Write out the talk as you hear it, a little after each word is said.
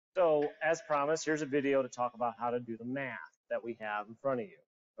So, as promised, here's a video to talk about how to do the math that we have in front of you,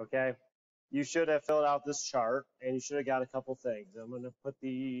 okay? You should have filled out this chart, and you should have got a couple things. I'm going to put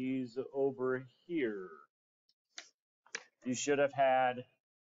these over here. You should have had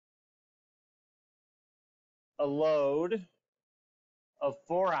a load of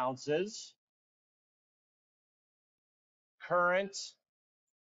 4 ounces, current,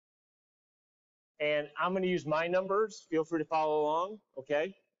 and I'm going to use my numbers. Feel free to follow along,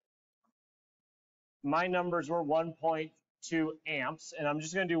 okay? My numbers were 1.2 amps, and I'm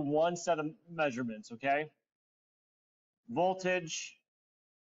just going to do one set of measurements, okay? Voltage,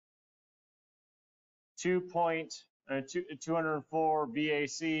 204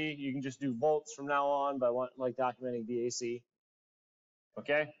 VAC. You can just do volts from now on, but I like documenting VAC,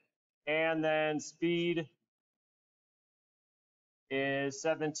 okay? And then speed is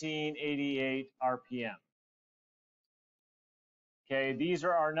 1788 RPM. Okay, these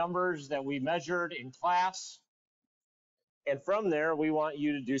are our numbers that we measured in class. And from there, we want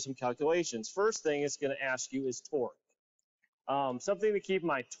you to do some calculations. First thing it's going to ask you is torque. Something to keep in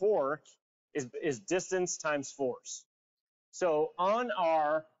mind, torque is distance times force. So on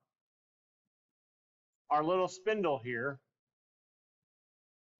our little spindle here,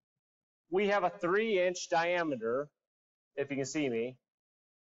 we have a 3-inch diameter, if you can see me,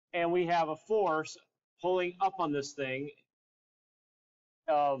 and we have a force pulling up on this thing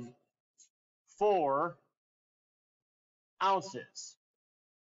of 4 ounces.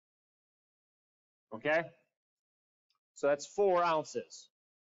 Okay? So that's 4 ounces.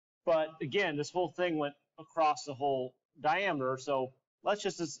 But again, this whole thing went across the whole diameter. So let's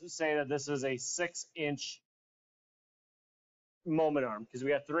just say that this is a 6-inch moment arm, because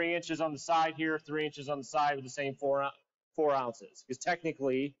we have 3 inches on the side here, 3 inches on the side with the same 4 ounces. Because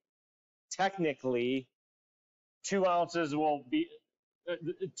technically, 2 ounces will be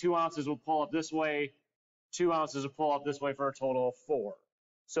 2 ounces will pull up this way, 2 ounces will pull up this way for a total of 4.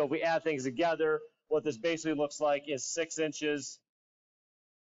 So if we add things together, what this basically looks like is 6 inches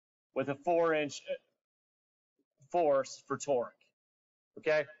with a 4-inch force for torque.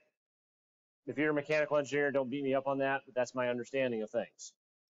 Okay? If you're a mechanical engineer, don't beat me up on that, but that's my understanding of things.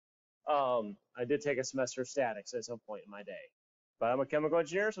 I did take a semester of statics at some point in my day, but I'm a chemical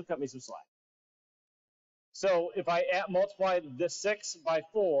engineer, so cut me some slack. So if I multiply this 6 by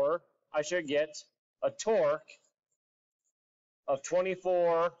 4, I should get a torque of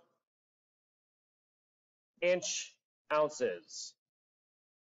 24 inch ounces.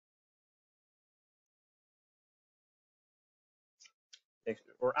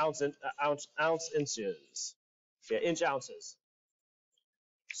 Or ounce inches. Yeah, inch ounces.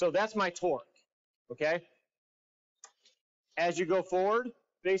 So that's my torque, okay? As you go forward,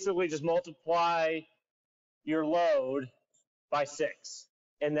 basically just multiply your load by 6,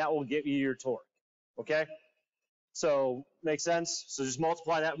 and that will give you your torque, okay? So, make sense? So just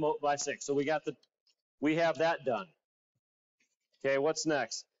multiply that by 6. So we have that done. Okay, what's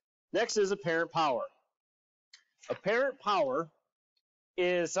next? Next is apparent power. Apparent power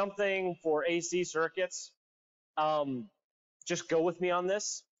is something for AC circuits. Just go with me on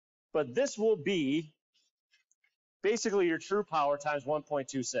this. But this will be basically your true power times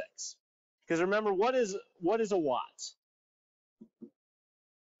 1.26. Because remember, what is a watt?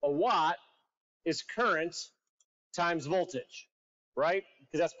 A watt is current times voltage, right?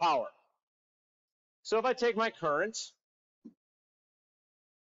 Because that's power. So if I take my current,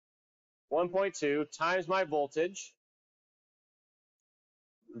 1.2 times my voltage,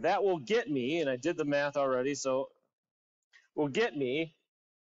 that will get me, and I did the math already, so will get me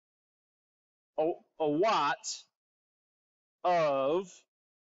a watt of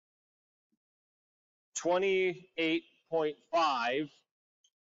 28.5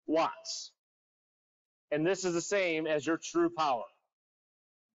 watts. And this is the same as your true power.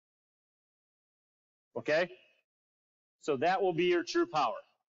 Okay? So that will be your true power.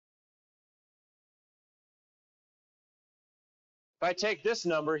 If I take this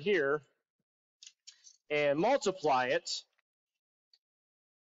number here and multiply it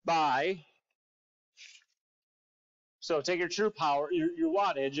by, so take your true power, your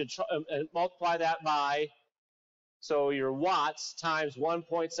wattage, and multiply that by, so your watts times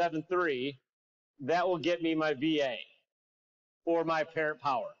 1.73, that will get me my VA, or my apparent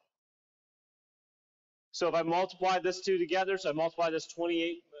power. So if I multiply this two together, so I multiply this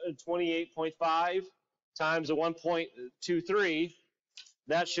 28.5 times a 1.23,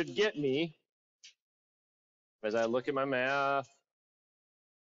 that should get me, as I look at my math,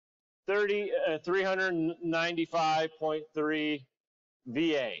 395.3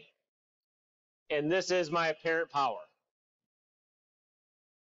 VA. And this is my apparent power.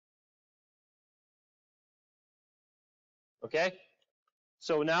 Okay?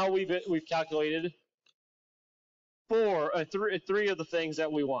 So now we've calculated three of the things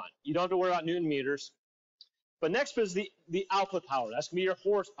that we want. You don't have to worry about Newton meters. But next is the output power. That's going to be your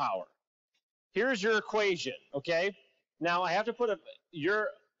horsepower. Here's your equation, okay? Now I have to your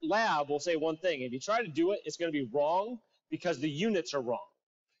lab will say one thing. If you try to do it, it's going to be wrong because the units are wrong.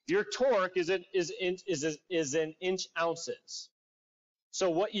 Your torque is in inch ounces.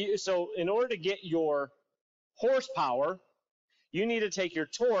 So in order to get your horsepower, you need to take your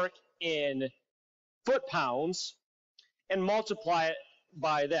torque in foot-pounds and multiply it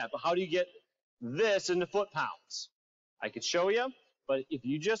by that. But how do you get this into foot-pounds? I could show you, but if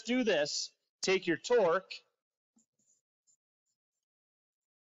you just do this, take your torque,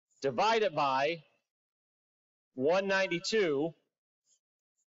 divide it by 192,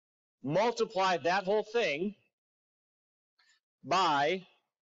 multiply that whole thing by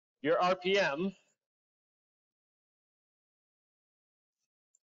your RPM,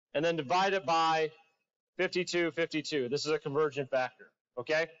 and then divide it by 52. This is a conversion factor,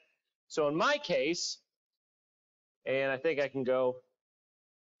 okay? So in my case, and I think I can go,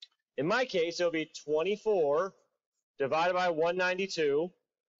 in my case, it'll be 24 divided by 192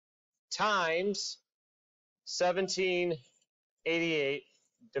 times 1788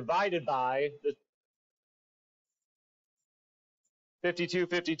 divided by the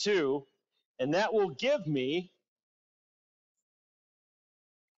 52, and that will give me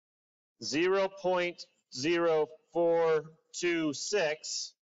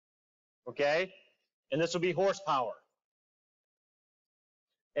 0.0426, okay? And this will be horsepower.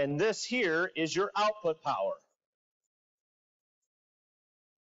 And this here is your output power.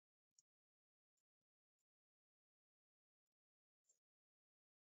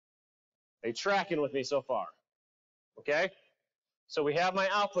 Are you tracking with me so far? Okay? So we have my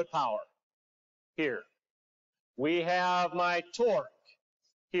output power here. We have my torque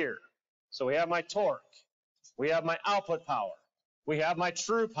here. So we have my torque. We have my output power. We have my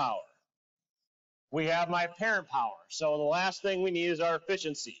true power. We have my apparent power. So the last thing we need is our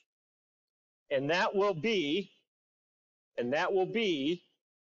efficiency. And that will be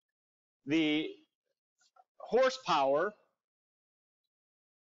the horsepower,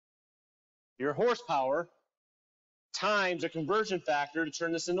 your horsepower, times a conversion factor to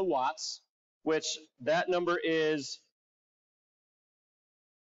turn this into watts, which that number is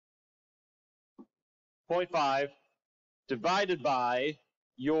 0.5 divided by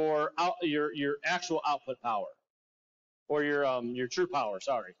your actual output power, or your true power,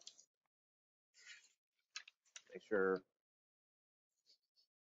 sorry. Make sure.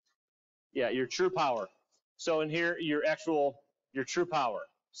 Yeah, your true power. So in here, your true power.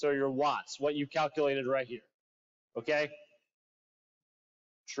 So your watts, what you calculated right here. Okay?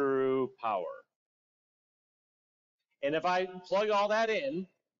 True power. And if I plug all that in,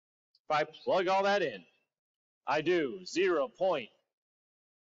 I do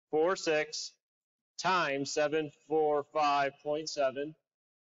 0.46 times 745.7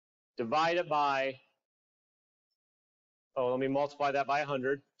 divided by, let me multiply that by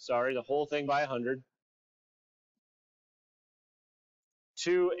 100. Sorry, the whole thing by 100.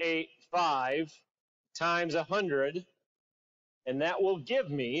 285 times 100, and that will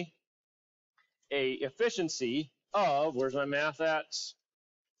give me a efficiency of, where's my math at?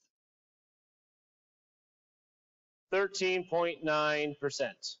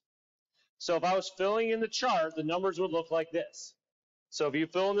 13.9%. So if I was filling in the chart, the numbers would look like this. So if you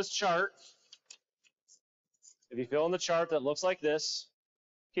fill in this chart, that looks like this,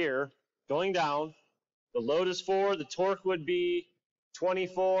 here, going down, the load is 4, the torque would be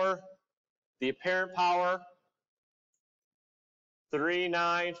 24, the apparent power,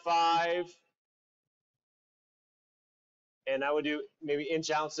 395, and I would do maybe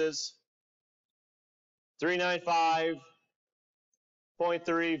inch ounces,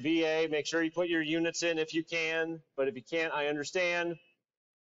 395.3 VA. Make sure you put your units in if you can, but if you can't, I understand.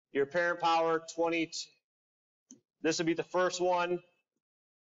 Your apparent power, 20. This would be the first one.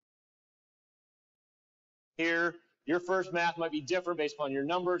 Here, your first math might be different based upon your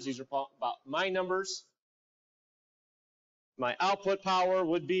numbers. These are about my numbers. My output power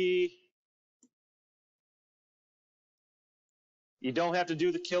would be, you don't have to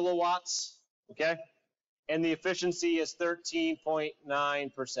do the kilowatts, okay? And the efficiency is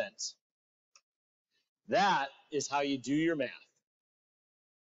 13.9%. That is how you do your math.